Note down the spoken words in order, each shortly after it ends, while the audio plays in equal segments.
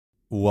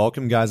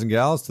Welcome, guys and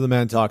gals, to the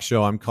Man Talk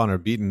Show. I'm Connor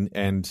Beaton,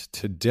 and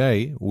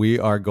today we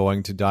are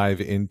going to dive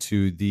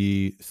into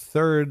the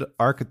third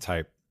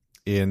archetype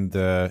in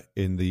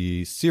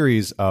the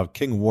series of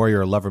King,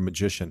 Warrior, Lover,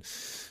 Magician.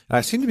 I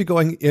seem to be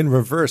going in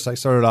reverse. I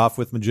started off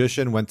with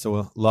Magician, went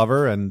to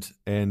Lover, and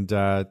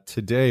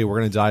today we're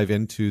going to dive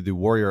into the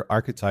Warrior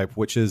archetype,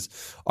 which is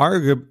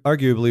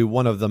arguably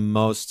one of the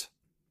most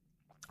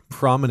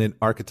prominent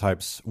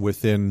archetypes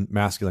within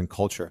masculine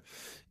culture.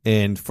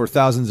 And for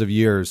thousands of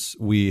years,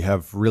 we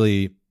have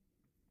really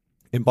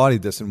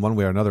embodied this in one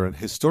way or another. And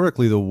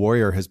historically, the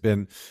warrior has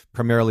been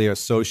primarily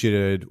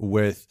associated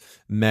with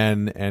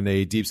men and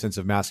a deep sense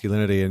of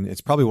masculinity. And it's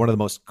probably one of the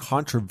most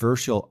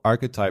controversial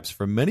archetypes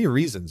for many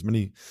reasons,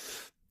 many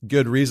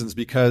good reasons,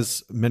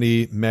 because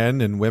many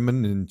men and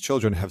women and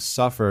children have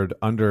suffered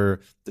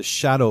under the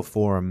shadow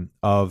form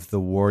of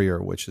the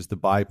warrior, which is the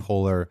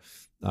bipolar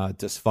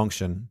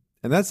dysfunction.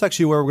 And that's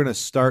actually where we're going to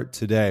start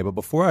today. But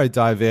before I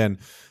dive in,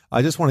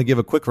 I just want to give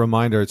a quick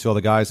reminder to all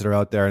the guys that are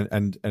out there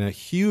and a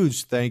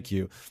huge thank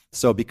you.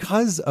 So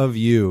because of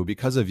all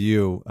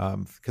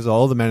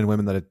the men and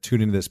women that have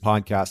tuned into this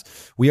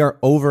podcast, we are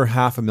over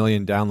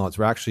 500,000 downloads.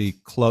 We're actually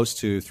close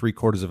to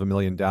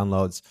 750,000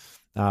 downloads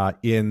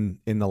in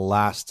the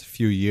last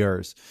few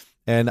years.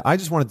 And I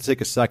just wanted to take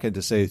a second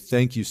to say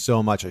thank you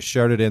so much. I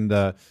shared it in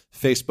the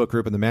Facebook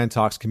group in the Man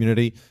Talks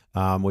community,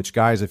 which,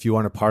 guys, if you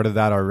aren't a part of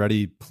that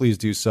already, please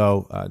do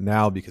so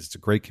now, because it's a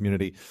great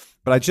community.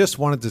 But I just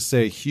wanted to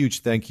say a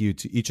huge thank you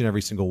to each and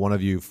every single one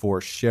of you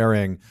for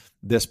sharing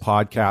this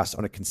podcast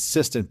on a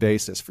consistent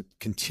basis, for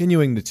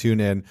continuing to tune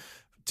in,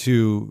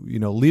 to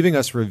leaving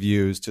us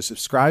reviews, to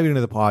subscribing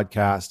to the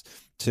podcast,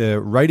 to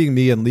writing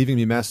me and leaving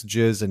me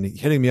messages and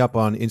hitting me up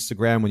on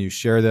Instagram when you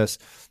share this.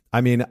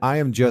 I mean, I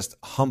am just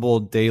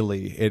humbled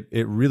daily.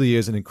 It really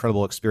is an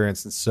incredible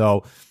experience. And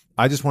so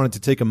I just wanted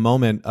to take a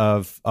moment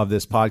of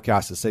this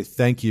podcast to say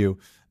thank you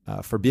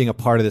for being a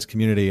part of this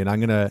community. And I'm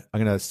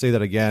gonna say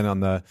that again on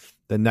the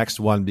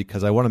next one,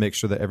 because I want to make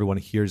sure that everyone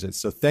hears it.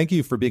 So thank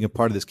you for being a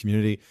part of this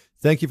community.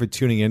 Thank you for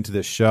tuning into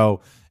this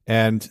show.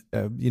 And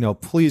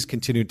please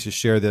continue to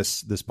share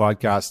this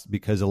podcast,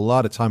 because a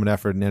lot of time and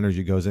effort and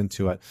energy goes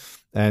into it.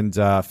 And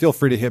feel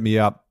free to hit me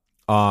up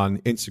on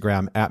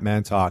Instagram at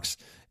ManTalks.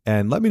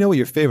 And let me know what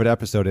your favorite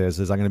episode is,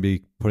 as I'm going to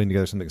be putting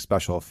together something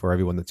special for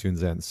everyone that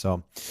tunes in.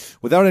 So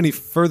without any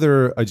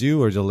further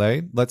ado or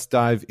delay, let's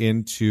dive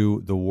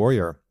into the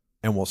warrior.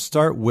 And we'll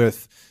start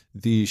with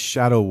the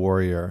shadow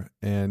warrior.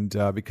 And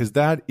because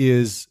that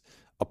is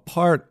a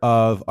part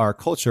of our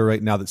culture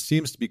right now that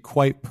seems to be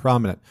quite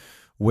prominent,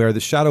 where the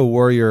shadow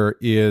warrior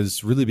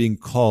is really being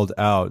called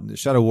out. The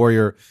shadow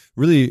warrior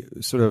really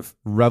sort of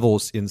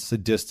revels in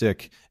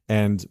sadistic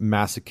and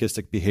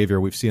masochistic behavior.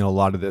 We've seen a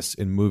lot of this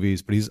in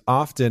movies, but he's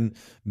often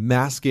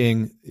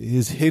masking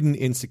his hidden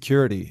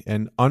insecurity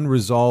and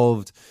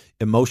unresolved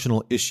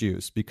emotional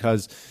issues,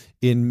 because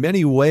in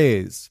many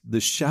ways, the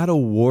shadow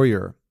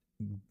warrior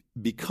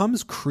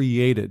becomes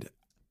created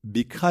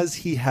because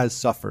he has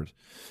suffered.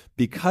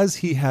 Because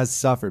he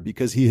has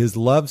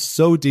loved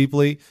so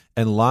deeply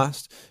and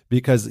lost,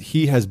 because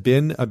he has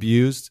been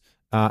abused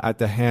at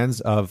the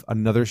hands of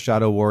another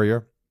shadow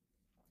warrior,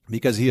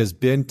 because he has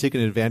been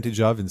taken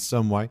advantage of in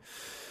some way,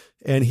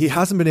 and he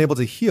hasn't been able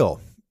to heal.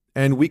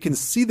 And we can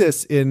see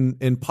this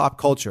in pop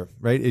culture,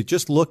 right?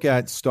 Just look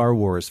at Star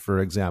Wars, for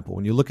example.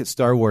 When you look at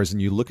Star Wars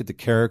and you look at the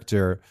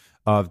character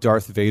of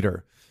Darth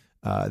Vader,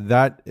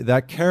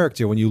 that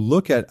character, when you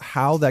look at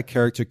how that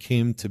character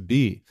came to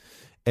be,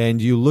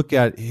 and you look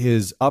at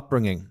his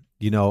upbringing,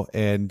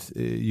 and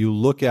you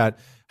look at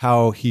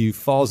how he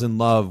falls in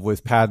love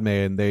with Padme,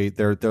 and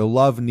their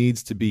love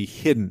needs to be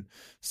hidden.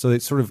 So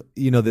it's sort of,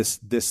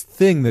 this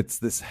thing that's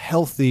this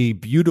healthy,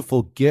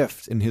 beautiful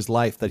gift in his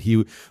life that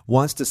he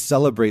wants to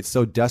celebrate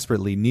so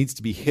desperately needs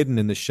to be hidden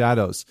in the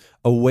shadows,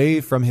 away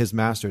from his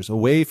masters,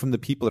 away from the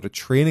people that are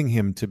training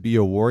him to be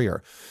a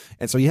warrior.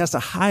 And so he has to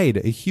hide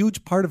a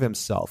huge part of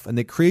himself, and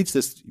it creates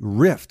this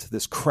rift,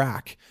 this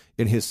crack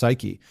in his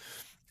psyche.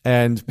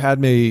 And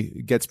Padme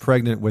gets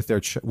pregnant with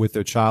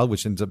their child,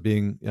 which ends up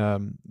being,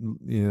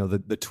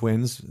 the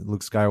twins,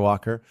 Luke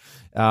Skywalker,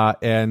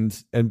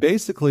 and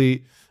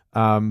basically,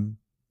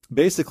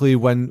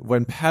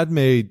 when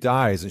Padme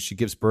dies and she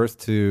gives birth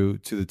to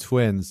the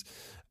twins,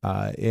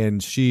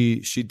 and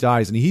she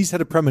dies, and he's had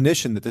a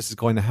premonition that this is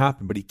going to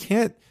happen, but he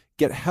can't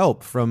get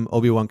help from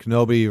Obi-Wan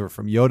Kenobi or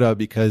from Yoda,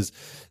 because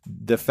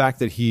the fact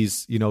that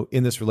he's,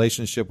 in this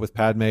relationship with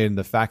Padme, and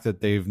the fact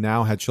that they've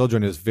now had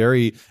children, is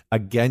very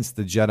against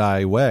the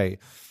Jedi way.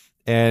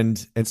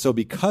 And so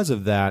because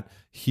of that,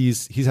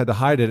 he's had to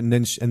hide it. And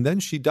then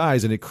she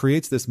dies, and it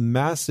creates this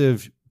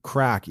massive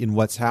crack in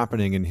what's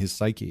happening in his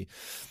psyche.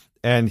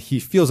 And he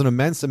feels an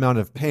immense amount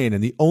of pain.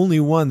 And the only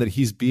one that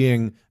he's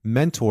being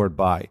mentored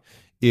by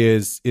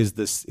is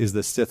the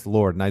Sith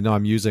Lord. And I know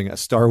I'm using a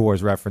Star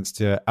Wars reference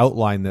to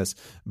outline this,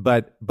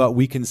 but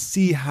we can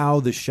see how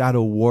the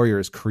Shadow Warrior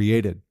is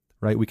created,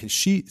 right? We can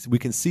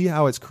see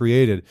how it's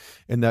created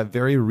in that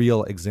very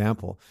real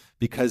example,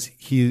 because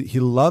he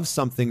loves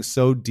something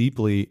so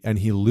deeply and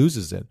he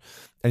loses it,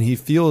 and he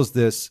feels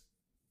this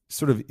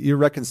sort of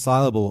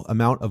irreconcilable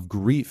amount of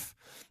grief,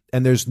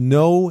 and there's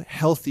no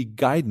healthy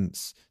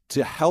guidance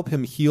to help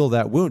him heal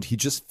that wound. He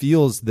just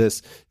feels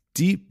this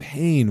deep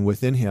pain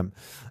within him,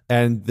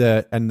 and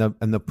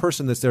the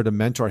person that's there to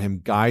mentor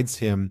him guides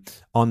him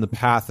on the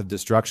path of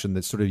destruction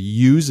that sort of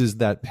uses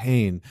that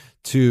pain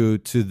to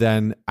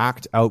then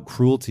act out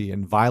cruelty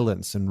and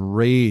violence and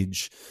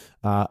rage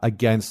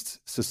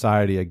against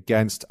society,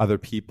 against other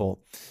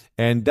people.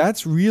 And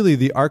that's really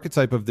the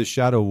archetype of the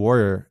shadow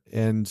warrior.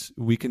 And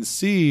we can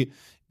see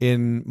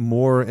in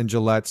Moore and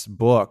Gillette's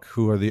book,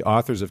 who are the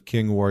authors of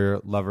King, Warrior,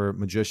 Lover,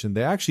 Magician,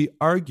 they actually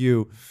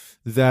argue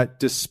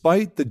that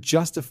despite the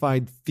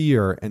justified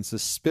fear and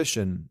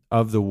suspicion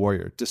of the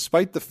warrior,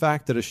 despite the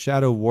fact that a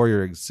shadow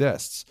warrior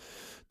exists,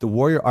 the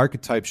warrior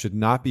archetype should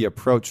not be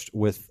approached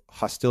with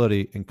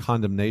hostility and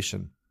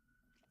condemnation.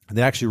 And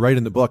they actually write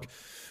in the book,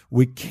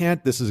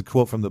 this is a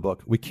quote from the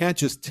book, we can't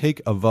just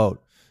take a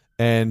vote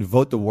and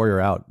vote the warrior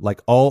out.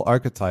 Like all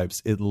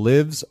archetypes, it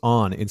lives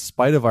on in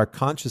spite of our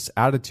conscious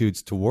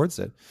attitudes towards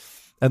it.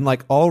 And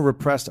like all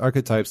repressed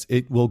archetypes,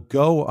 it will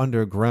go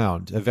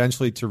underground,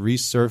 eventually to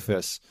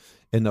resurface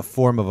in the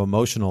form of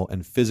emotional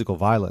and physical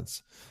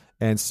violence.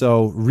 And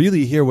so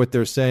really here what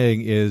they're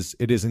saying is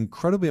it is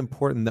incredibly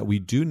important that we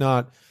do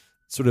not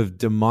sort of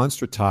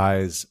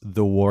demonstratize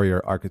the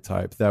warrior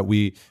archetype, that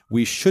we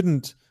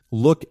shouldn't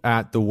look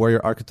at the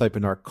warrior archetype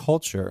in our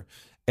culture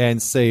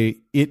and say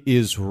it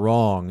is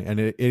wrong and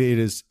it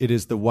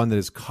is the one that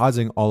is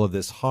causing all of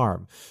this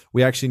harm.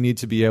 We actually need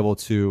to be able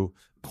to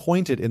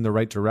point it in the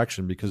right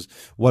direction, because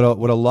what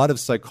a lot of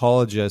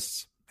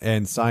psychologists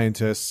and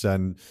scientists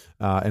and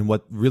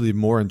what really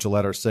Moore and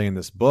Gillette are saying in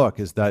this book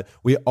is that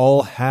we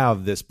all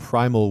have this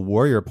primal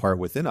warrior part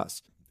within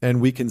us. And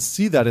we can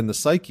see that in the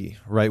psyche,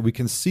 right? We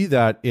can see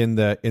that in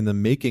the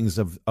makings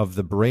of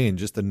the brain,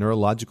 just the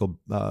neurological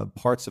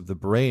parts of the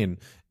brain,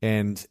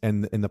 and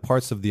the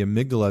parts of the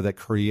amygdala that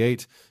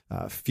create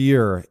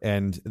fear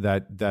and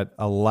that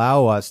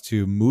allow us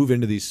to move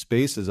into these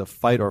spaces of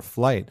fight or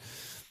flight.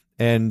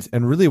 And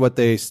really what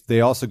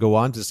they also go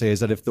on to say is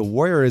that if the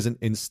warrior is an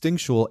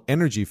instinctual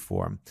energy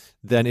form,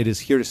 then it is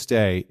here to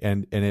stay,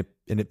 and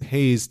it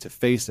pays to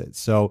face it.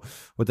 So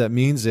what that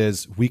means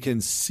is we can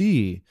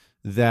see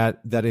that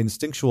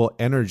instinctual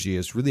energy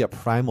is really a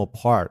primal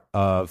part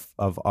of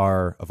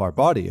our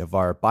body, of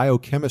our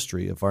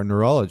biochemistry, of our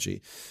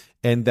neurology.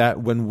 And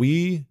that when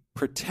we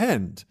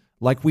pretend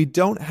like we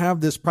don't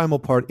have this primal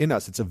part in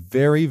us, it's a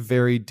very,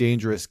 very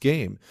dangerous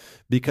game,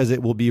 because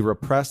it will be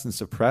repressed and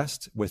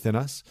suppressed within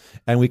us.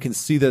 And we can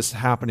see this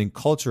happening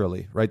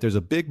culturally, right? There's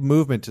a big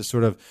movement to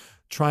sort of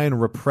try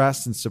and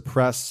repress and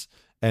suppress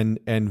and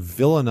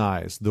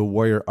villainize the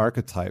warrior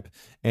archetype.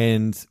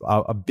 And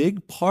a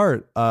big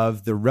part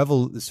of the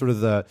revolt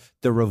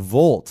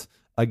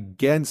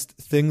against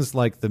things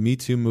like the Me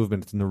Too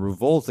movement and the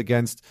revolt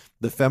against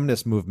the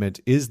feminist movement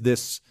is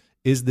this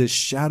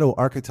shadow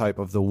archetype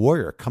of the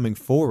warrior coming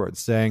forward,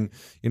 saying,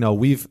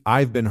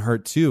 I've been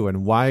hurt too,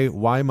 and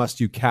why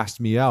must you cast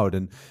me out?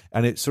 And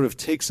it sort of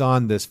takes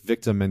on this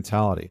victim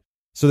mentality.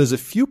 So there's a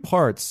few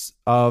parts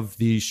of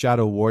the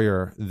shadow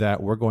warrior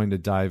that we're going to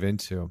dive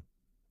into.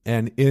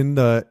 And in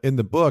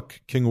the book,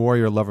 King,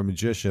 Warrior, Lover,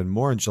 Magician,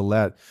 Moore and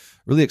Gillette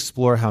really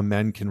explore how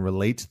men can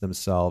relate to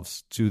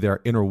themselves, to their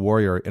inner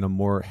warrior, in a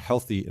more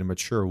healthy and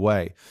mature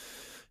way.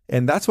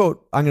 And that's what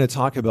I'm going to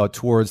talk about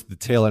towards the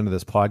tail end of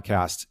this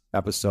podcast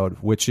episode,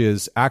 which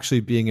is actually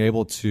being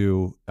able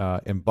to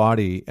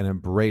embody and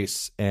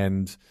embrace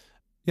and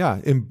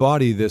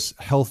embody this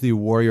healthy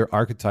warrior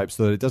archetype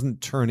so that it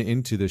doesn't turn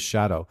into this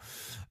shadow,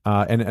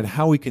 and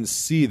how we can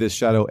see this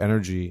shadow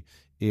energy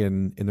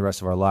in the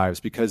rest of our lives,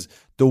 because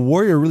the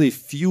warrior really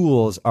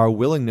fuels our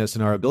willingness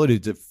and our ability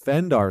to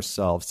defend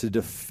ourselves, to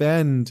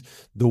defend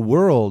the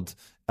world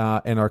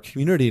and our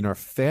community and our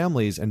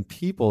families and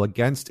people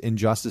against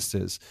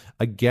injustices,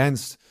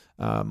 against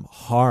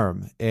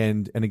harm,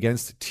 and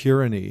against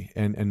tyranny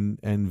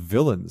and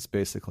villains,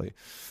 basically.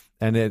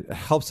 And it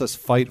helps us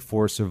fight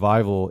for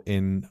survival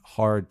in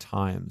hard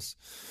times.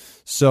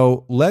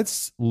 So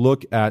let's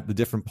look at the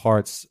different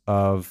parts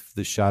of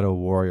the shadow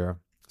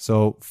warrior.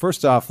 So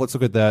first off, let's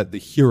look at the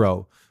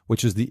hero,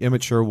 which is the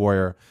immature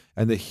warrior.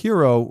 And the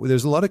hero,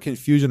 there's a lot of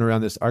confusion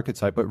around this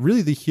archetype, but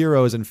really the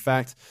hero is in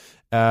fact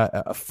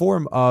a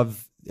form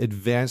of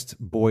advanced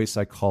boy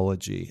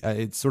psychology.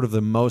 It's sort of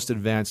the most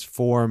advanced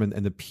form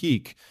and the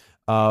peak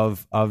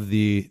of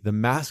the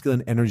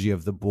masculine energy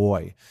of the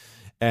boy.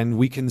 And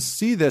we can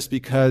see this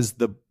because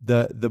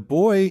the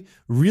boy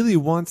really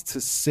wants to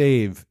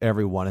save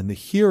everyone, and the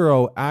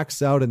hero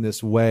acts out in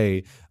this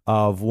way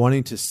of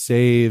wanting to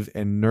save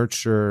and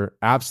nurture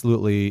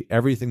absolutely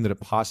everything that it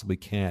possibly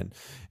can.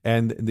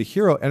 And the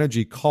hero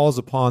energy calls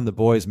upon the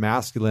boy's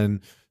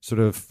masculine sort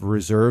of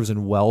reserves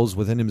and wells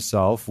within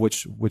himself,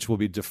 which will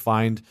be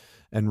defined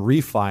and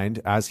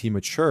refined as he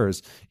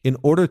matures, in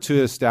order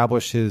to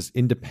establish his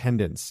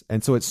independence.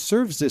 And so it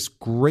serves this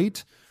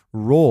great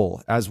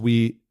role as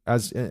we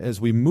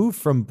as we move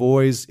from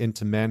boys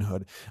into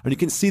manhood, and you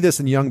can see this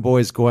in young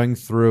boys going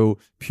through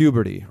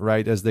puberty,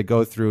 right? As they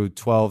go through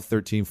 12,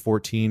 13,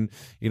 14,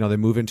 they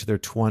move into their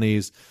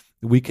 20s.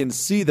 We can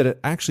see that it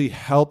actually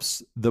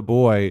helps the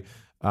boy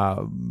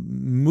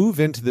move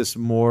into this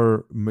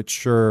more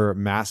mature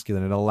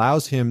masculine. It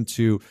allows him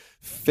to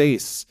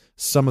face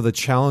some of the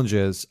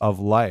challenges of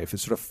life. It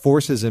sort of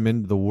forces him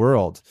into the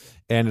world,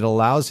 and it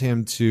allows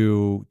him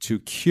to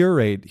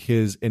curate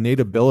his innate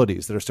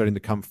abilities that are starting to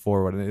come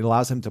forward. And it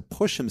allows him to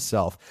push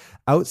himself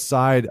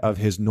outside of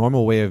his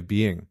normal way of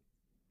being.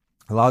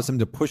 It allows him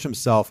to push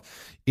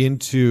himself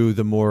into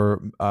the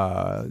more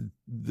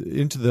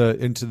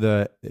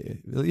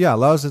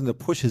allows him to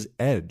push his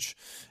edge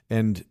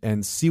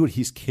and see what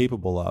he's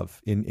capable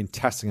of in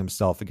testing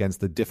himself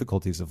against the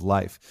difficulties of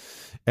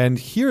life. And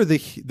here the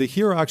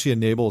hero actually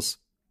enables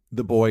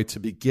the boy to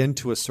begin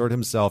to assert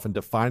himself and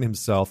define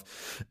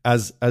himself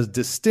as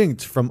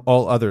distinct from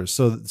all others.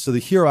 So the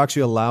hero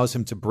actually allows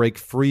him to break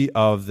free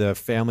of the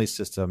family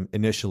system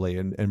initially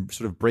and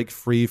sort of break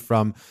free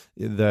from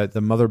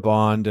the mother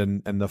bond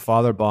and the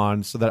father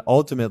bond, so that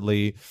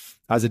ultimately,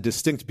 as a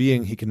distinct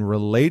being, he can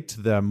relate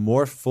to them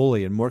more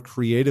fully and more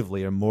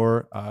creatively and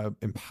more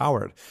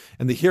empowered.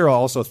 And the hero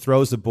also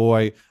throws the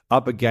boy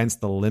up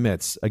against the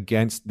limits,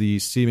 against the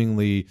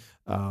seemingly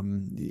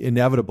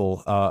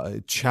inevitable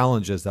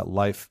challenges that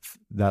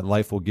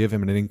life will give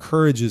him, and it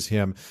encourages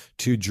him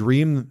to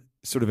dream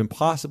sort of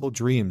impossible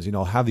dreams.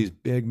 Have these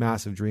big,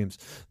 massive dreams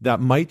that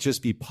might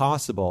just be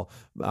possible,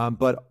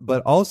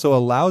 but also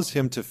allows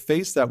him to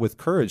face that with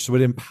courage. So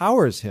it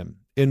empowers him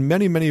in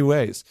many, many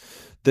ways.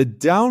 The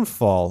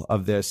downfall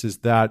of this is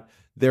that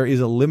there is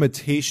a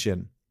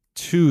limitation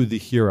to the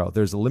hero.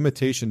 There's a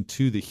limitation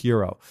to the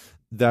hero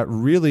that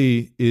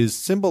really is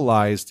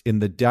symbolized in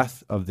the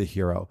death of the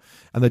hero.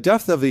 And the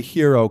death of the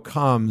hero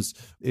comes,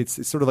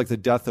 it's sort of like the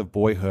death of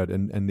boyhood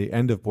and the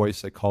end of boy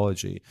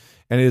psychology.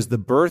 And it is the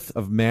birth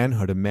of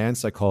manhood and man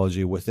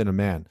psychology within a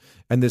man.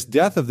 And this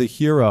death of the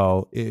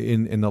hero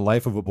in the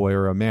life of a boy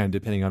or a man,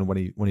 depending on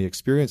when he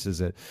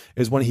experiences it,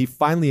 is when he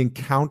finally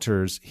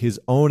encounters his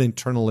own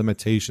internal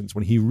limitations,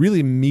 when he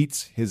really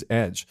meets his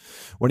edge,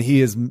 when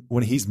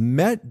he's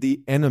met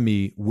the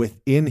enemy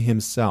within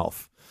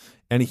himself.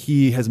 And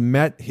he has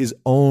met his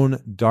own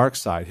dark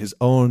side, his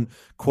own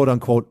quote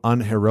unquote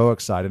unheroic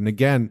side. And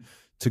again,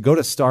 to go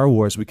to Star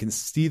Wars, we can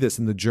see this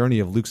in the journey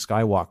of Luke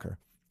Skywalker.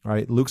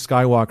 Right? Luke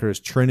Skywalker is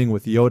training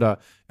with Yoda,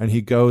 and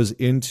he goes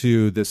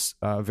into this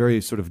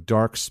very sort of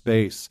dark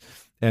space.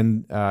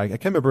 And I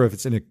can't remember if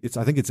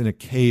I think it's in a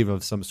cave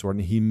of some sort.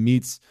 And he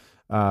meets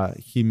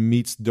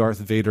Darth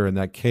Vader in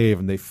that cave,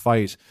 and they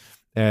fight.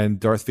 And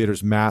Darth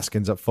Vader's mask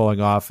ends up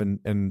falling off,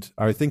 and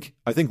I think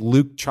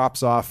Luke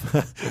chops off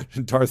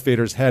Darth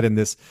Vader's head in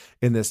this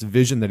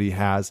vision that he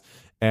has,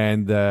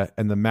 and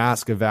the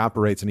mask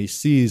evaporates, and he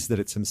sees that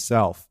it's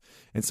himself.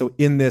 And so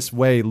in this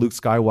way, Luke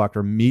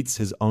Skywalker meets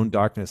his own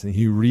darkness, and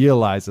he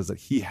realizes that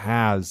he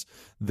has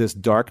this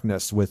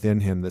darkness within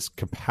him, this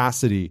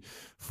capacity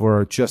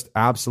for just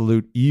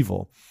absolute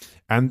evil.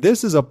 And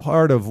this is a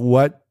part of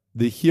what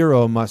the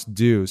hero must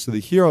do. So the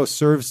hero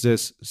serves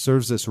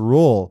this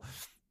role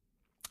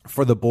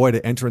for the boy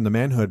to enter into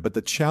manhood, but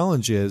the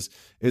challenge is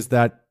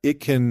that it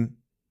can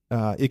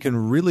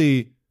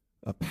really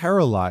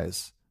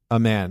paralyze a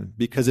man,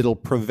 because it'll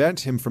prevent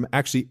him from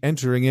actually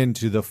entering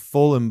into the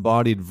full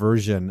embodied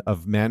version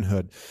of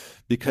manhood.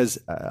 Because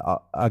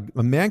a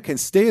man can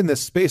stay in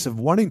this space of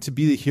wanting to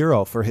be the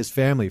hero for his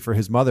family, for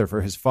his mother,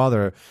 for his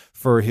father,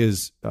 for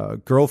his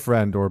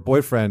girlfriend or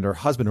boyfriend or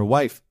husband or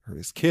wife or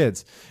his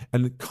kids,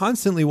 and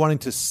constantly wanting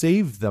to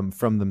save them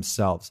from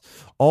themselves,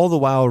 all the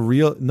while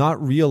not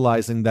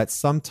realizing that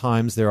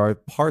sometimes there are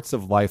parts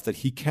of life that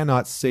he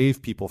cannot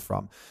save people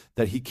from,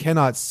 that he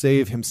cannot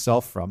save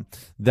himself from,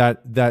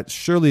 that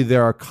surely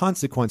there are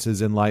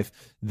consequences in life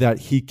that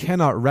he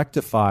cannot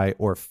rectify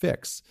or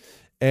fix.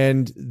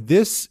 And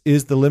this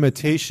is the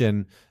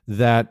limitation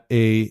that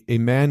a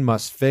man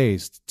must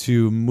face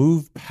to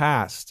move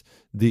past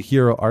the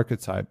hero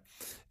archetype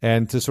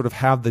and to sort of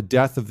have the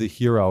death of the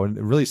hero. And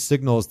it really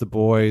signals the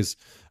boy's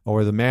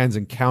or the man's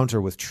encounter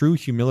with true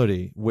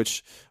humility,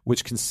 which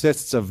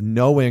consists of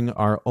knowing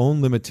our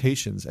own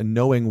limitations and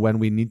knowing when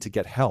we need to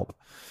get help.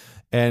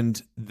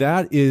 And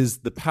that is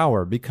the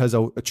power, because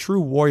a true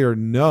warrior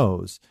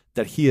knows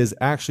that he is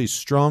actually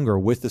stronger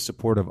with the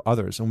support of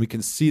others. And we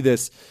can see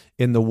this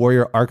in the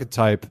warrior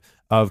archetype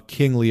of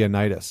King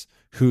Leonidas,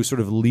 who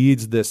sort of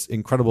leads this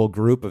incredible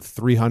group of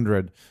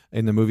 300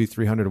 in the movie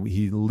 300.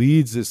 He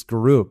leads this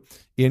group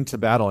into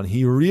battle, and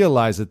he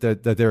realizes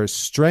that there is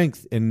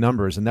strength in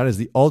numbers, and that is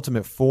the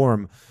ultimate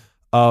form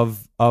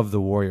of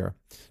the warrior.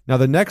 Now,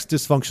 the next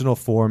dysfunctional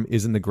form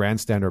is in the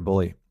grandstander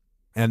bully.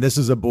 And this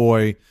is a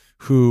boy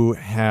who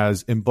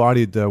has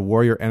embodied the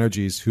warrior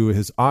energies, who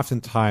has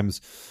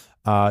oftentimes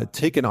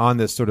taken on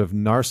this sort of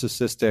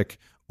narcissistic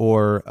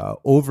or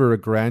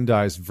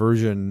over-aggrandized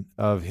version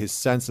of his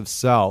sense of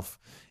self,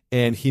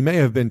 And he may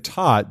have been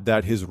taught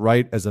that his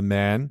right as a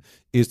man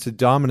is to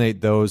dominate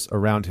those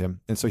around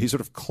him. And so he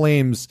sort of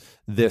claims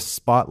this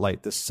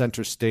spotlight, this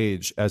center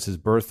stage as his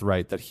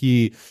birthright, that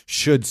he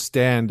should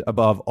stand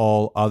above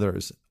all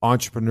others,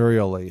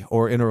 entrepreneurially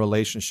or in a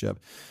relationship.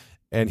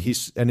 And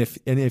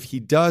if he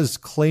does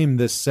claim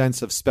this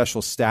sense of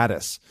special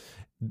status,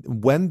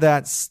 when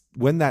that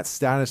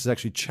status is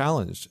actually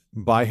challenged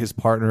by his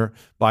partner,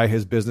 by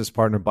his business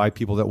partner, by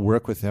people that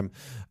work with him,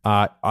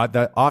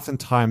 that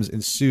oftentimes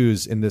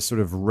ensues in this sort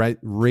of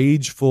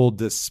rageful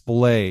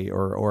display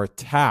or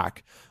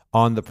attack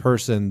on the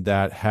person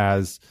that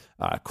has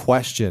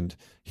questioned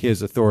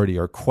his authority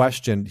or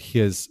questioned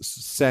his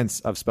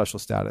sense of special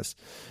status.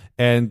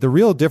 And the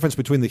real difference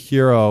between the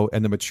hero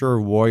and the mature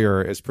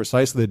warrior is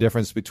precisely the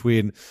difference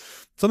between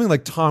something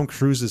like Tom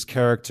Cruise's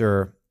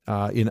character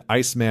in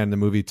Iceman, the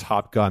movie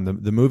Top Gun.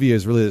 The movie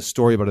is really a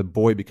story about a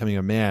boy becoming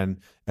a man,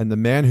 and the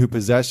man who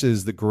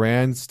possesses the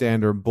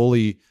grandstander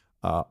bully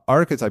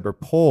archetype or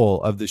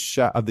pole of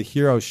the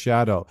hero's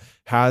shadow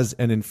has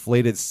an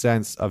inflated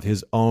sense of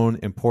his own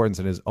importance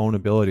and his own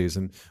abilities,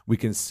 and we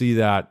can see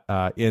that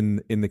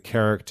in the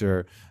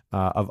character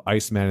of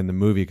Iceman in the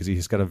movie, because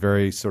he's got a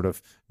very sort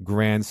of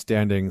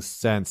grandstanding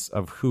sense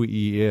of who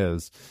he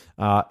is,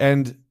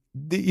 and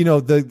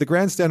the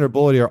grandstander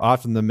bully are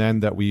often the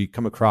men that we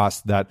come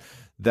across that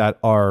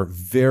are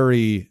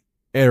very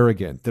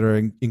arrogant, that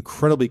are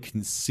incredibly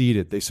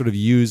conceited. They sort of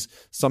use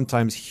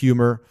sometimes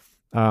humor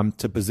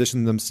to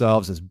position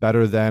themselves as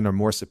better than or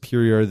more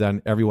superior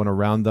than everyone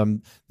around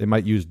them. They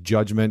might use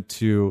judgment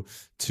to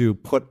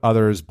put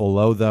others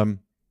below them,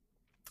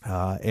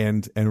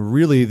 and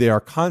really they are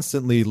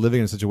constantly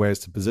living in such a way as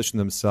to position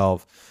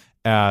themselves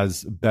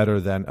as better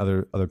than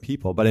other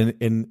people. But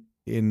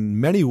in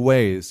many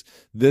ways,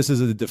 this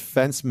is a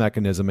defense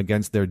mechanism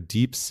against their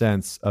deep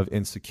sense of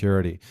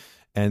insecurity.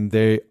 And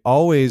they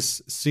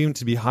always seem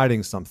to be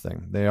hiding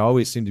something. They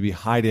always seem to be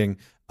hiding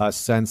a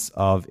sense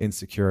of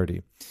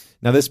insecurity.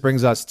 Now, this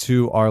brings us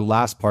to our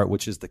last part,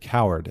 which is the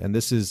coward. And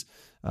this is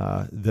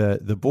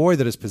the boy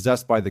that is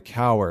possessed by the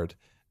coward,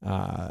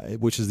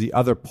 which is the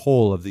other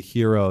pole of the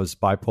hero's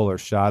bipolar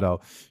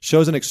shadow,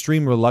 shows an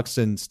extreme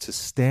reluctance to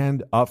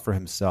stand up for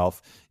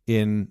himself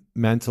in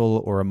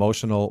mental or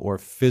emotional or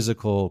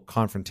physical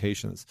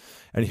confrontations.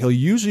 And he'll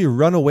usually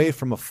run away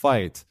from a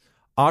fight,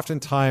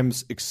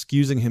 oftentimes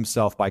excusing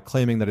himself by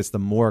claiming that it's the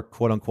more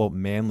quote-unquote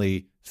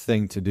manly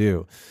thing to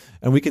do.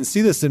 And we can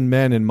see this in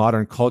men in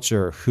modern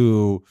culture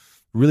who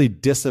really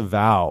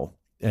disavow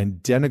and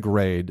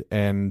denigrate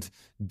and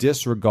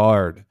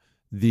disregard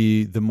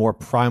the more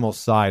primal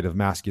side of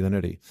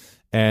masculinity.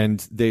 And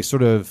they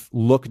sort of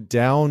look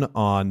down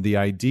on the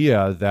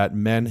idea that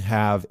men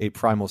have a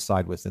primal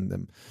side within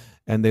them.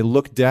 And they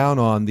look down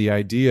on the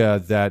idea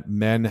that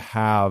men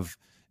have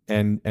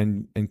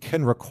and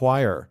can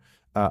require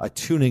a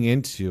tuning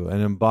into,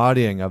 an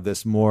embodying of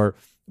this more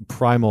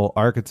primal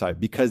archetype,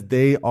 because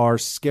they are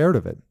scared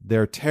of it.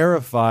 They're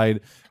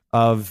terrified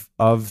of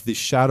the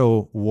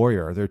shadow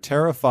warrior. They're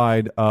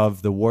terrified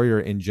of the warrior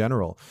in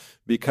general,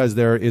 because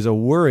there is a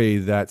worry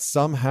that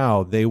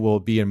somehow they will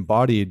be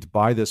embodied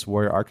by this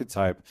warrior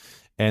archetype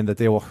and that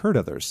they will hurt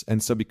others.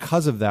 And so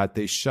because of that,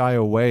 they shy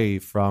away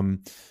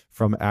from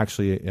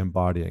actually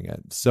embodying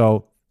it.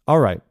 So, all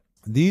right,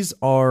 these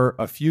are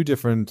a few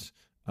different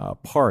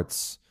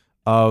parts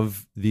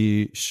of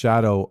the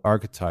shadow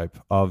archetype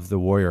of the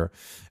warrior.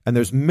 And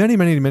there's many,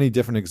 many, many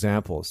different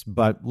examples,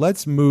 but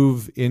let's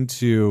move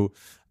into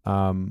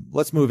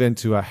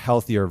a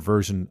healthier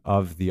version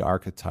of the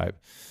archetype.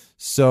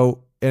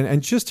 So,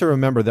 and just to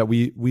remember that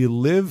we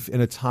live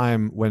in a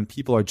time when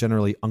people are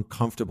generally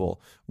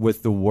uncomfortable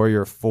with the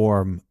warrior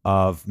form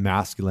of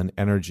masculine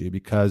energy,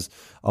 because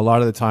a lot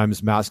of the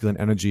times masculine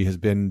energy has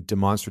been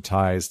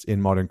demonstratized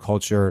in modern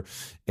culture,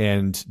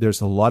 and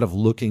there's a lot of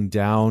looking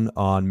down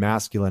on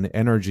masculine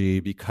energy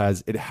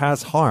because it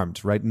has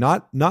harmed, right?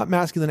 Not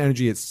masculine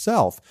energy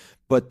itself,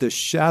 but the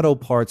shadow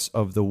parts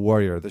of the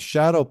warrior, the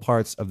shadow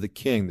parts of the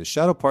king, the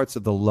shadow parts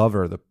of the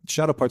lover, the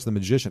shadow parts of the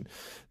magician.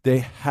 They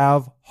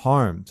have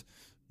harmed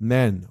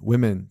men,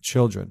 women,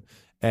 children.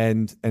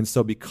 And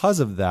so because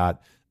of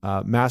that,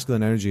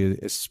 masculine energy,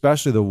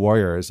 especially the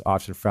warrior, is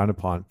often frowned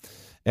upon.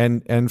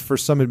 And for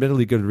some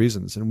admittedly good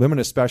reasons. And women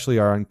especially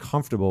are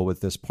uncomfortable with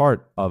this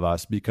part of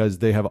us because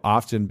they have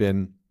often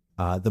been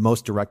the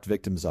most direct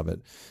victims of it.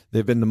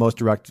 They've been the most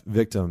direct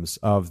victims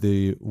of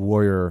the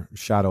warrior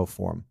shadow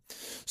form.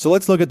 So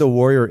let's look at the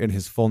warrior in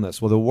his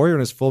fullness. Well, the warrior in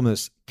his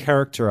fullness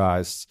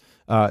characterized,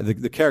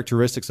 the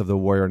characteristics of the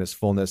warrior in his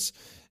fullness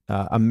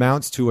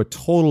amounts to a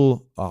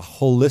total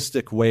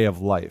holistic way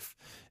of life.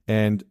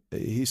 And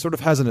he sort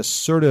of has an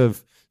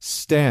assertive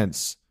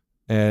stance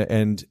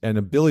and an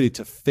ability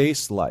to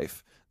face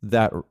life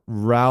that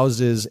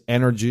rouses,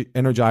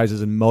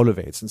 energizes, and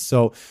motivates. And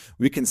so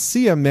we can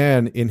see a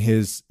man in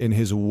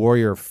his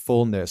warrior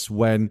fullness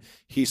when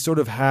he sort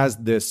of has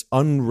this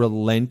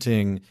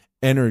unrelenting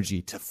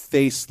energy to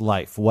face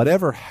life,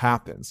 whatever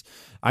happens.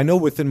 I know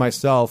within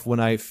myself, when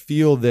I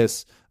feel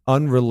this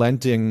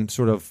unrelenting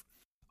sort of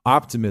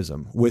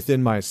optimism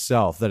within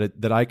myself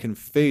that I can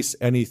face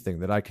anything,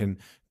 that I can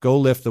go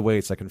lift the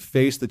weights, I can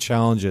face the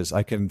challenges,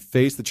 I can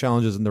face the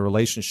challenges in the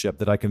relationship,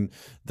 that I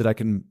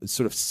can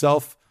sort of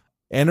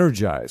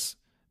self-energize,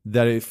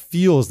 that it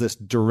feels this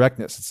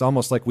directness. It's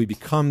almost like we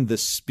become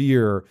this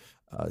spear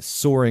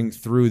soaring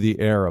through the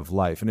air of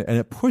life. And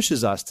it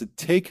pushes us to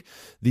take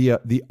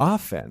the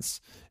offense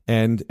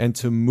and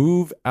to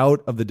move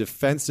out of the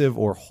defensive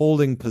or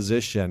holding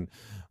position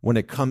when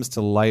it comes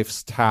to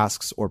life's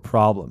tasks or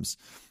problems.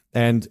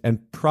 And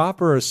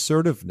proper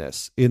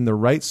assertiveness in the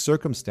right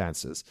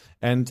circumstances.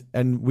 And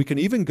we can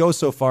even go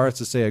so far as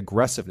to say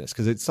aggressiveness,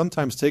 because it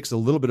sometimes takes a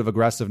little bit of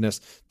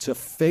aggressiveness to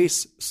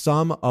face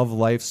some of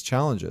life's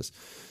challenges.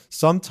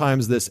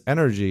 Sometimes this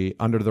energy,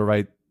 under the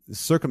right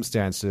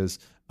circumstances,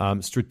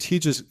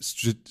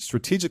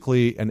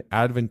 strategically and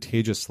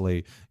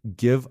advantageously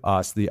give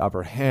us the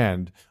upper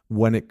hand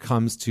when it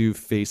comes to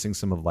facing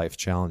some of life's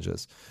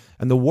challenges.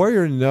 And the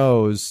warrior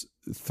knows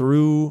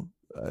through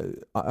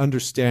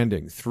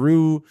understanding,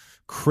 through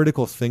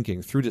critical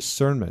thinking, through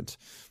discernment,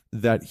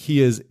 that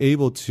he is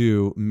able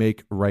to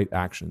make right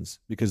actions,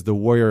 because the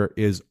warrior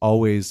is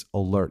always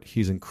alert.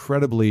 He's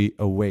incredibly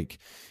awake.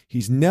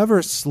 He's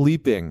never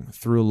sleeping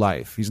through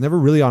life. He's never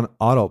really on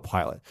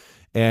autopilot.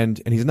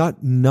 And he's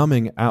not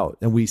numbing out.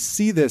 And we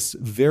see this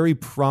very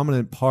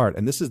prominent part.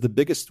 And this is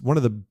one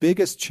of the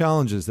biggest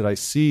challenges that I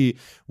see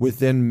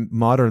within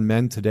modern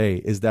men today,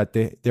 is that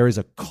there is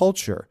a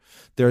culture,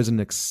 there is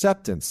an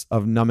acceptance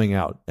of numbing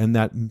out, and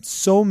that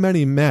so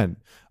many men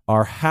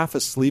are half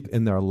asleep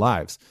in their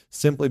lives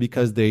simply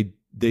because they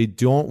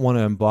don't want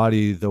to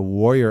embody the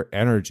warrior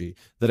energy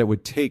that it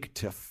would take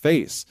to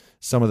face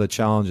some of the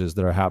challenges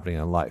that are happening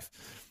in life.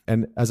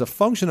 And as a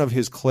function of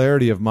his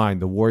clarity of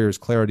mind, the warrior's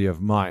clarity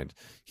of mind,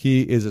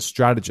 he is a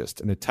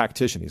strategist and a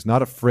tactician. He's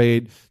not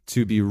afraid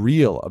to be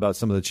real about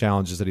some of the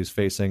challenges that he's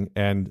facing,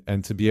 and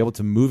to be able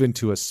to move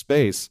into a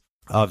space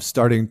of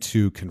starting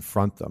to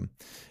confront them.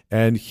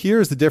 And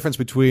here's the difference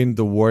between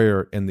the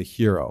warrior and the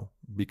hero.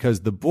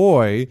 Because the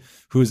boy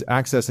who's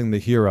accessing the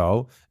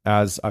hero,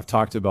 as I've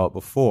talked about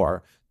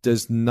before,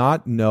 does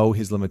not know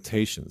his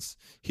limitations.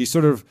 He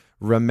sort of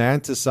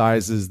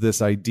romanticizes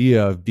this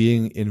idea of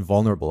being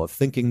invulnerable, of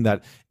thinking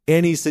that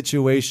any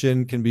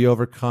situation can be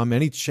overcome,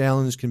 any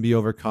challenge can be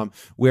overcome.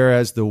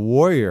 Whereas the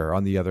warrior,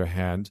 on the other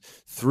hand,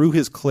 through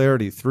his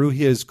clarity, through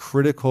his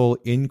critical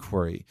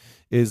inquiry,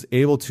 is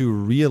able to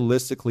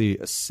realistically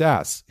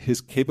assess his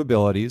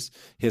capabilities,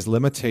 his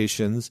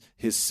limitations,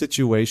 his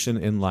situation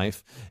in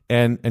life,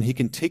 and he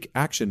can take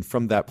action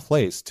from that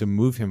place to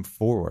move him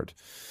forward.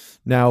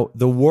 Now,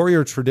 the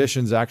warrior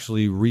traditions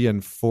actually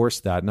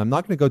reinforce that, and I'm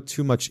not going to go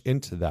too much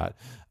into that.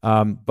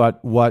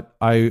 But what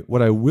I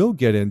will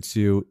get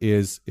into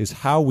is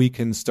how we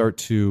can start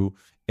to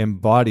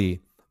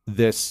embody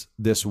this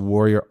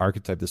warrior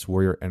archetype, this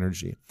warrior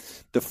energy.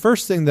 The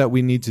first thing that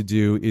we need to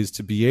do is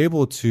to be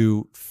able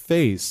to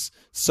face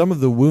some of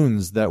the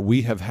wounds that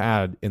we have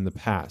had in the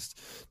past,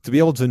 to be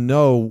able to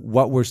know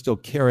what we're still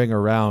carrying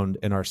around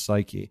in our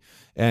psyche,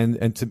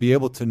 and to be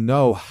able to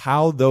know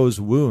how those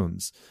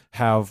wounds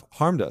have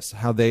harmed us,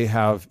 how they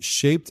have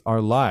shaped our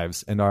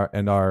lives and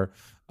our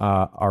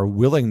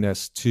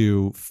willingness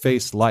to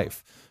face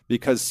life.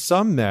 Because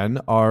some men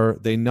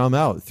they numb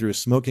out through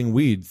smoking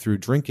weed, through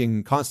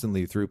drinking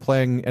constantly, through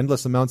playing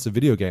endless amounts of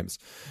video games.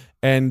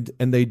 And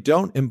they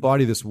don't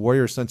embody this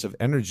warrior sense of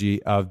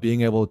energy of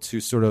being able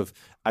to sort of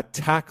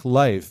attack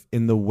life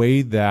in the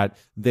way that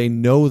they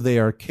know they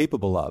are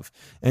capable of.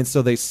 And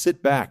so they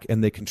sit back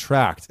and they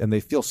contract and they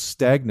feel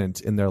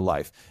stagnant in their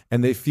life.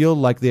 And they feel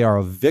like they are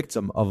a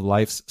victim of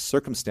life's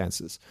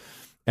circumstances.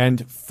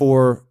 And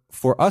for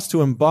us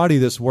to embody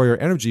this warrior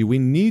energy, we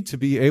need to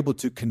be able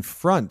to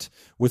confront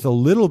with a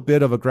little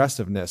bit of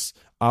aggressiveness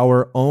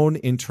our own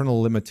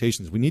internal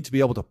limitations. We need to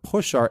be able to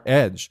push our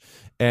edge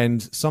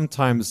and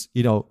sometimes,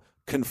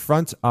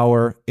 confront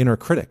our inner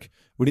critic.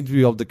 We need to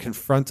be able to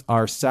confront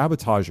our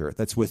sabotager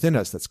that's within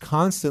us, that's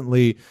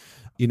constantly,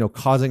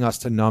 causing us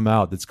to numb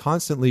out, that's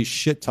constantly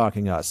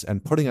shit-talking us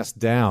and putting us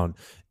down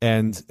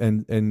and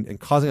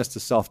causing us to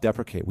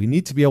self-deprecate. We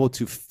need to be able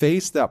to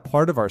face that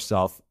part of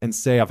ourselves and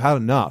say, I've had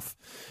enough,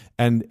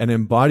 and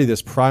embody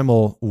this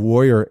primal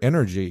warrior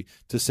energy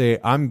to say,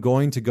 I'm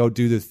going to go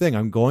do the thing.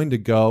 I'm going to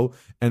go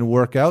and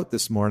work out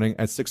this morning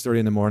at 6:30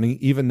 in the morning,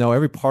 even though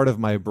every part of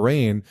my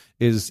brain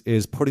is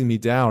putting me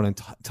down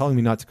and telling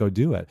me not to go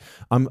do it.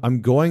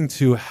 I'm going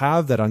to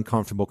have that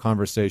uncomfortable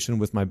conversation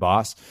with my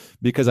boss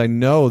because I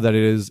know that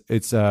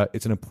it's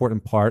an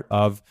important part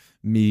of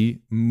me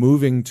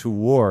moving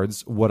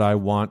towards what I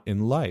want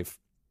in life.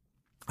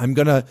 I'm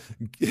going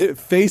to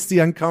face the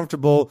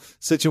uncomfortable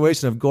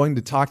situation of going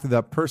to talk to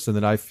that person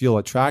that I feel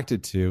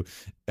attracted to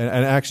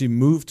and actually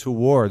move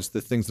towards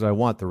the things that I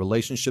want, the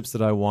relationships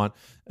that I want,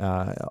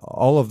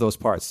 all of those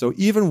parts. So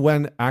even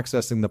when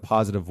accessing the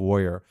positive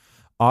warrior,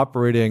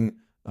 operating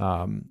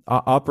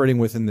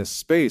within this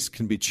space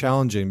can be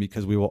challenging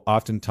because we will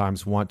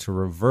oftentimes want to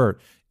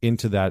revert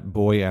into that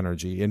boy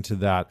energy, into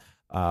that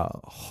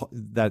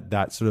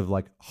that sort of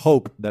like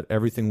hope that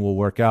everything will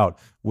work out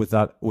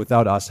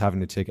without us having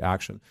to take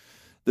action.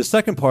 The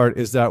second part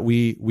is that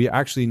we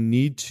actually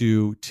need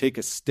to take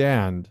a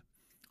stand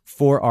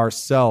for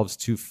ourselves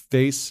to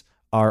face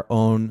our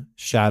own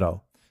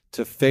shadow,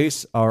 to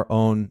face our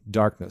own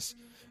darkness,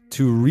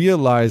 to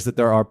realize that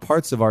there are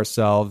parts of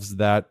ourselves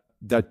that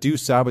do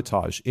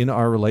sabotage in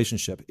our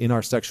relationship, in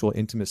our sexual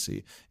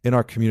intimacy, in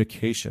our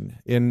communication,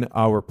 in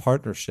our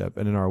partnership,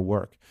 and in our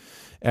work.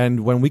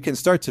 And when we can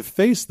start to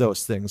face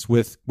those things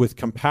with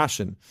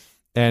compassion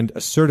and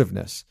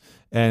assertiveness,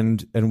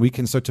 and we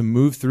can start to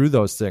move through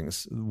those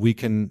things, we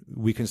can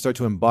start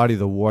to embody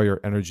the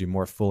warrior energy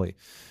more fully.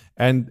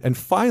 And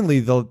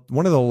finally,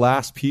 one of the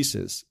last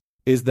pieces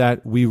is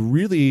that we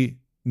really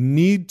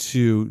need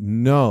to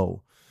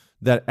know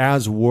that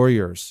as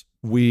warriors,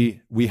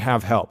 we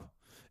have help.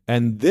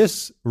 And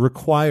this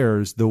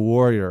requires the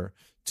warrior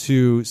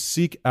to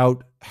seek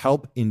out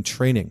help in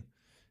training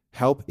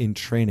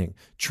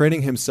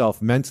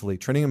himself mentally,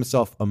 training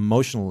himself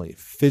emotionally,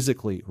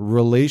 physically,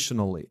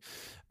 relationally,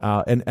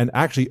 and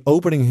actually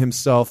opening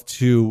himself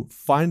to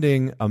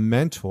finding a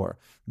mentor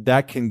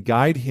that can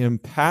guide him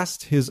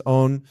past his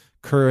own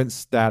current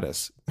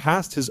status,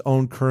 past his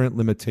own current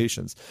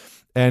limitations,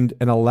 and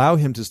allow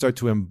him to start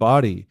to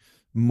embody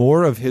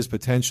more of his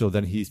potential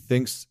than he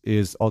thinks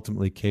is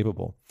ultimately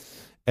capable.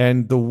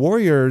 And the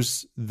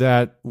warriors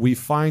that we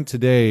find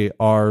today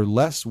are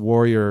less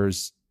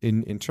warriors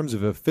in terms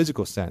of a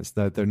physical sense,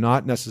 that they're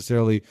not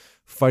necessarily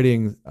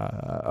fighting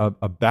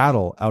a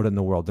battle out in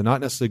the world. They're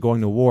not necessarily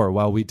going to war.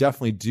 While we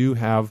definitely do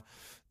have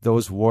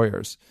those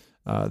warriors,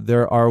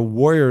 there are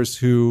warriors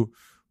who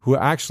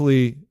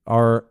actually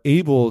are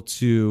able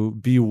to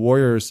be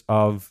warriors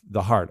of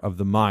the heart, of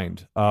the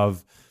mind,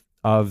 of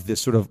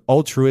this sort of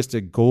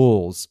altruistic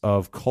goals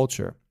of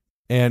culture,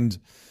 and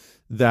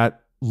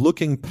that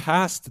looking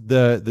past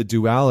the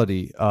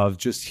duality of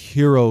just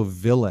hero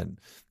villain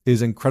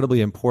is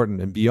incredibly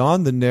important, and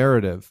beyond the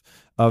narrative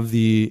of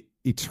the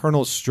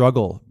eternal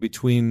struggle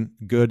between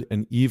good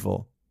and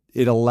evil,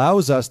 it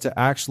allows us to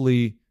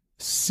actually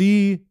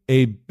see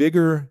a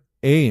bigger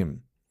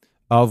aim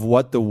of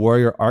what the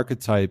warrior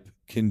archetype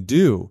can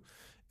do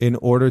in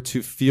order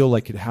to feel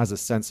like it has a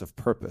sense of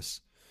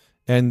purpose.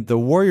 And the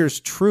warrior's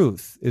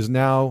truth is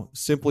now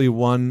simply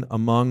one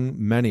among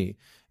many,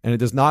 and it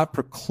does not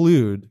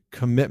preclude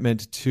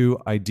commitment to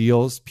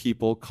ideals,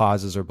 people,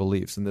 causes, or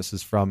beliefs. And this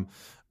is from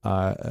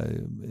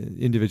an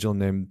individual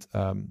named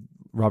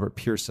Robert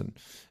Pearson,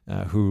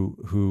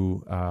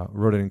 who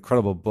wrote an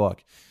incredible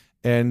book.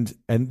 And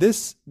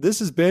this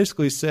is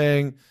basically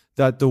saying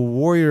that the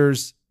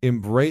warriors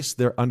embrace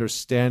their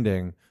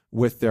understanding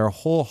with their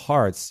whole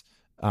hearts,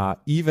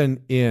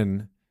 even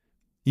in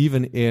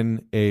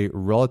a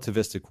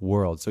relativistic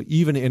world. So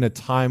even in a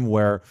time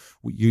where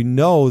you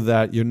know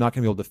that you're not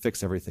going to be able to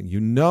fix everything, you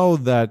know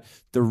that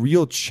the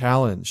real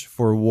challenge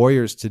for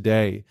warriors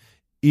today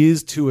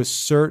is to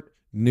assert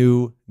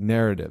new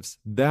narratives.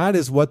 That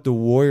is what the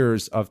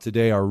warriors of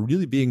today are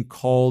really being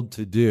called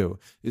to do,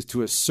 is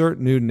to assert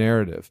new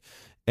narrative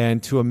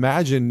and to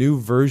imagine new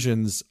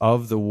versions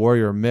of the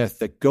warrior myth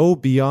that go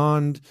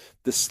beyond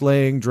the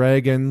slaying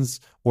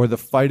dragons or the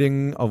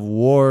fighting of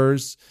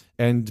wars,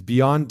 and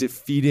beyond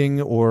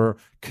defeating or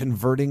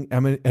converting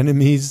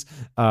enemies,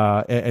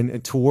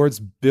 and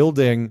towards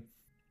building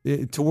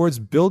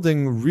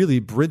really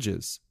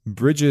bridges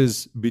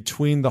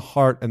between the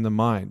heart and the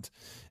mind.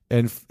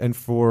 And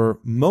for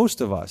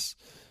most of us,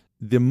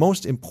 the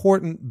most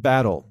important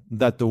battle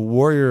that the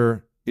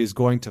warrior is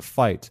going to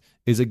fight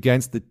is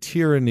against the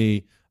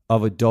tyranny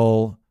of a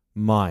dull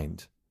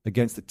mind, and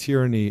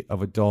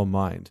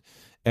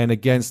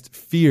against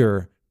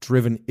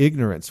fear-driven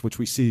ignorance, which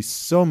we see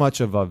so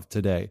much of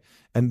today.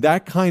 And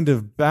that kind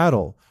of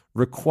battle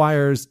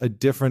requires a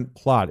different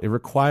plot. It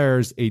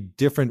requires a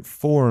different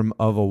form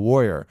of a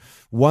warrior,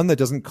 one that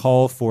doesn't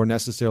call for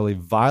necessarily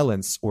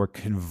violence or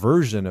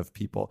conversion of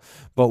people,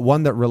 but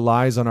one that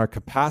relies on our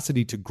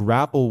capacity to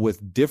grapple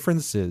with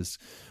differences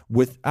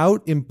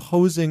without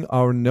imposing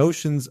our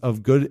notions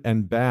of good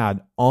and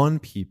bad on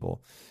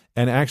people,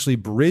 and actually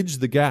bridge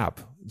the gap.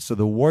 So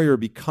the warrior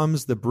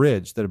becomes the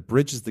bridge that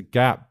bridges the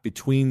gap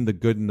between the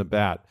good and the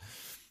bad.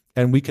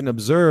 And we can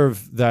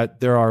observe that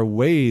there are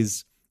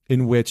ways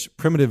in which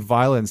primitive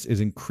violence is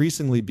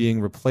increasingly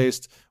being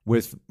replaced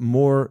with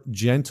more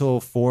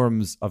gentle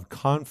forms of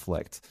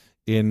conflict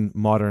in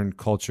modern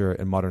culture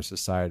and modern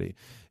society.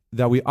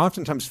 That we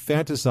oftentimes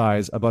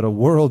fantasize about a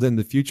world in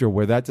the future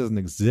where that doesn't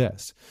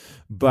exist.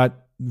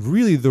 But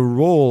really the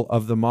role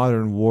of the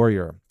modern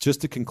warrior, just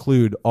to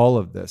conclude all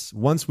of this,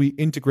 once we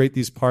integrate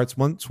these parts,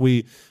 once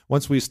we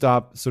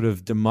stop sort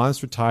of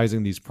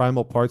demonstratizing these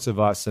primal parts of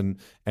us and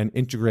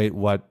integrate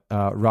what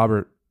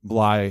Robert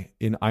Bly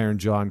in Iron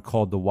John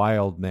called the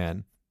wild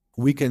man,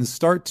 we can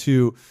start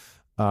to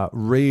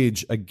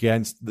rage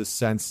against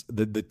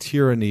the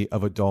tyranny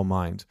of a dull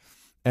mind.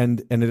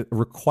 And it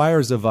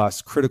requires of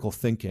us critical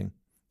thinking,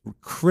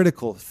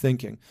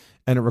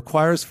 and it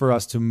requires for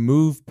us to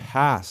move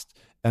past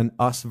an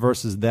us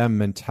versus them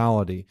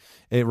mentality.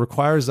 It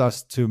requires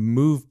us to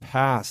move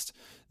past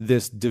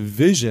this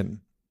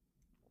division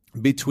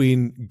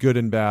between good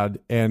and bad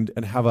and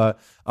have a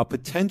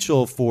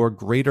potential for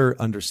greater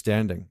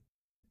understanding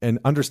and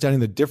understanding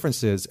the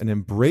differences and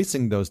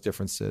embracing those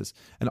differences.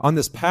 And on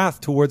this path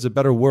towards a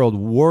better world,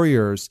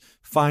 warriors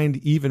find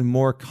even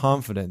more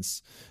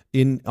confidence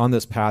on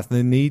this path.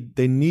 They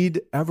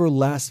need ever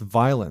less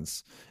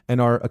violence and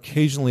are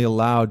occasionally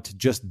allowed to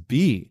just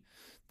be.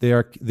 They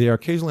are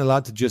occasionally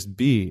allowed to just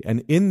be.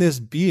 And in this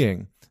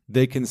being,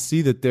 they can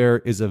see that there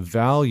is a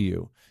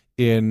value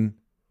in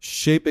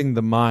shaping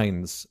the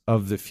minds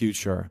of the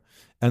future,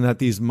 and that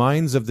these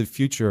minds of the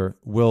future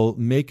will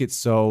make it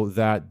so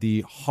that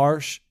the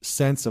harsh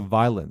sense of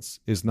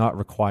violence is not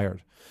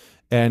required,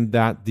 and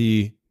that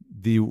the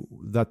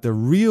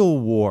real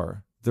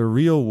war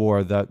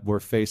that we're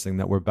facing,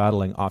 that we're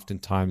battling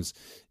oftentimes,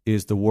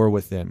 is the war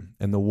within,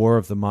 and the war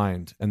of the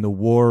mind, and the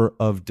war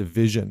of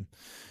division.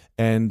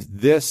 And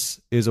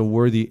this is a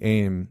worthy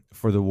aim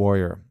for the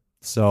warrior.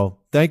 So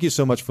thank you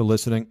so much for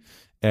listening.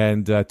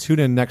 And tune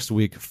in next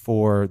week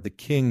for the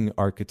king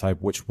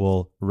archetype, which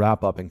will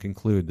wrap up and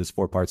conclude this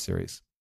 4-part series.